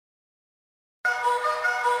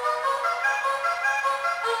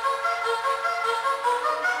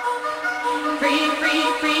Free, free,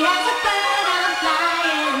 free as a bird I'm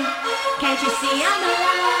flying. Can't you see I'm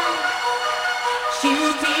alive?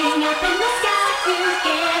 Shooting up in the sky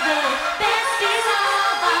together. Best is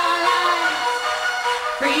of our lives.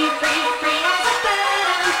 Free, free, free as a bird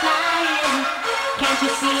I'm flying. Can't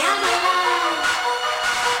you see I'm alive?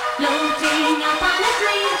 Floating up on a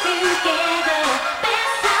dream together.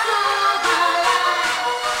 Best time of our lives.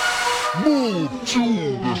 Move to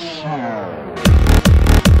the sound.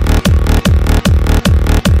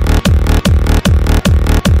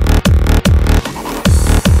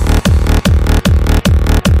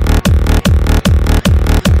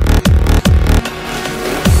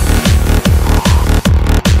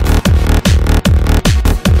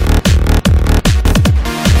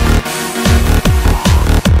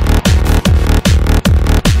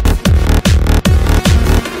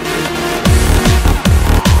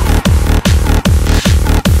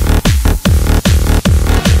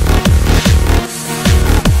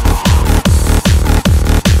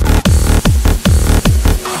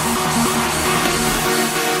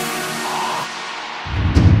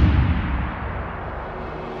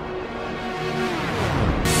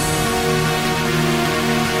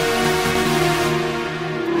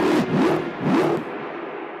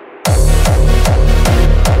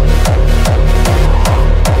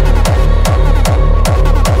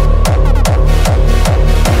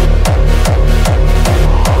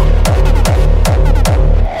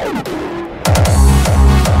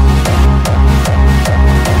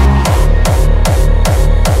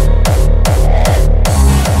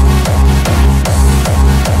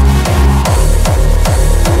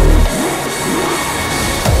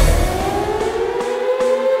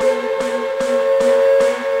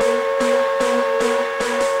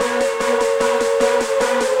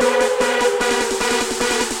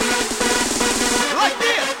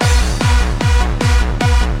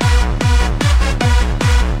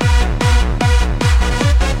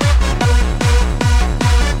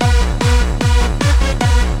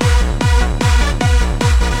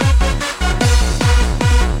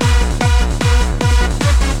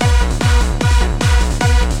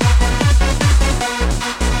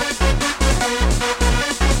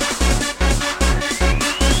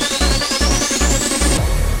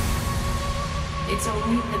 It's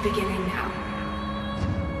only the beginning now.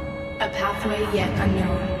 A pathway yet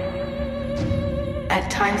unknown.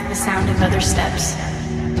 At times the sound of other steps.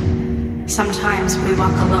 Sometimes we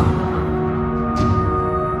walk alone.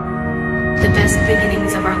 The best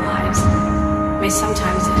beginnings of our lives may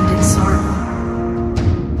sometimes end in sorrow.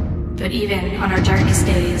 But even on our darkest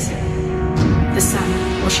days, the sun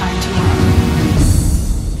will shine tomorrow.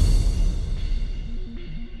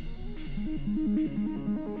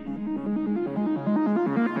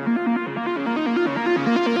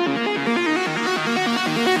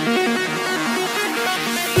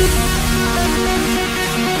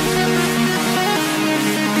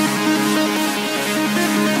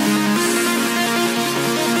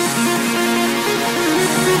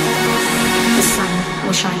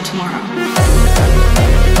 Will shine tomorrow.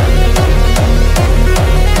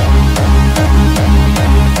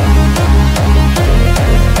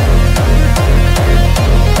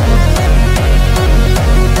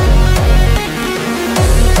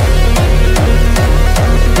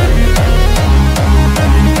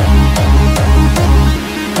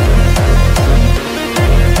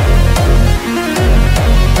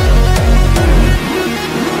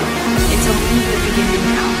 It's only the beginning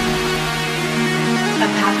now. A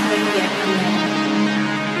pathway yet unknown.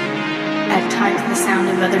 At times the sound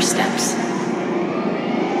of other steps.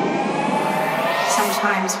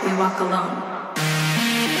 Sometimes we walk alone.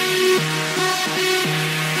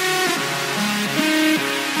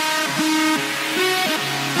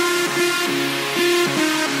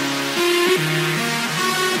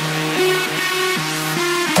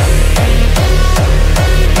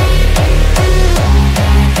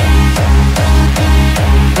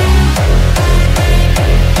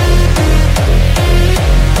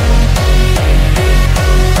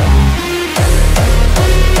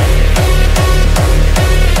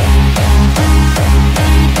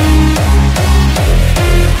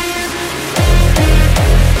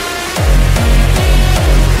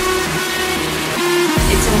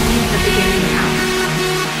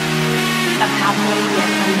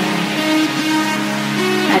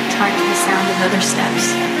 At times the sound of other steps.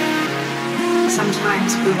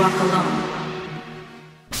 Sometimes we walk alone.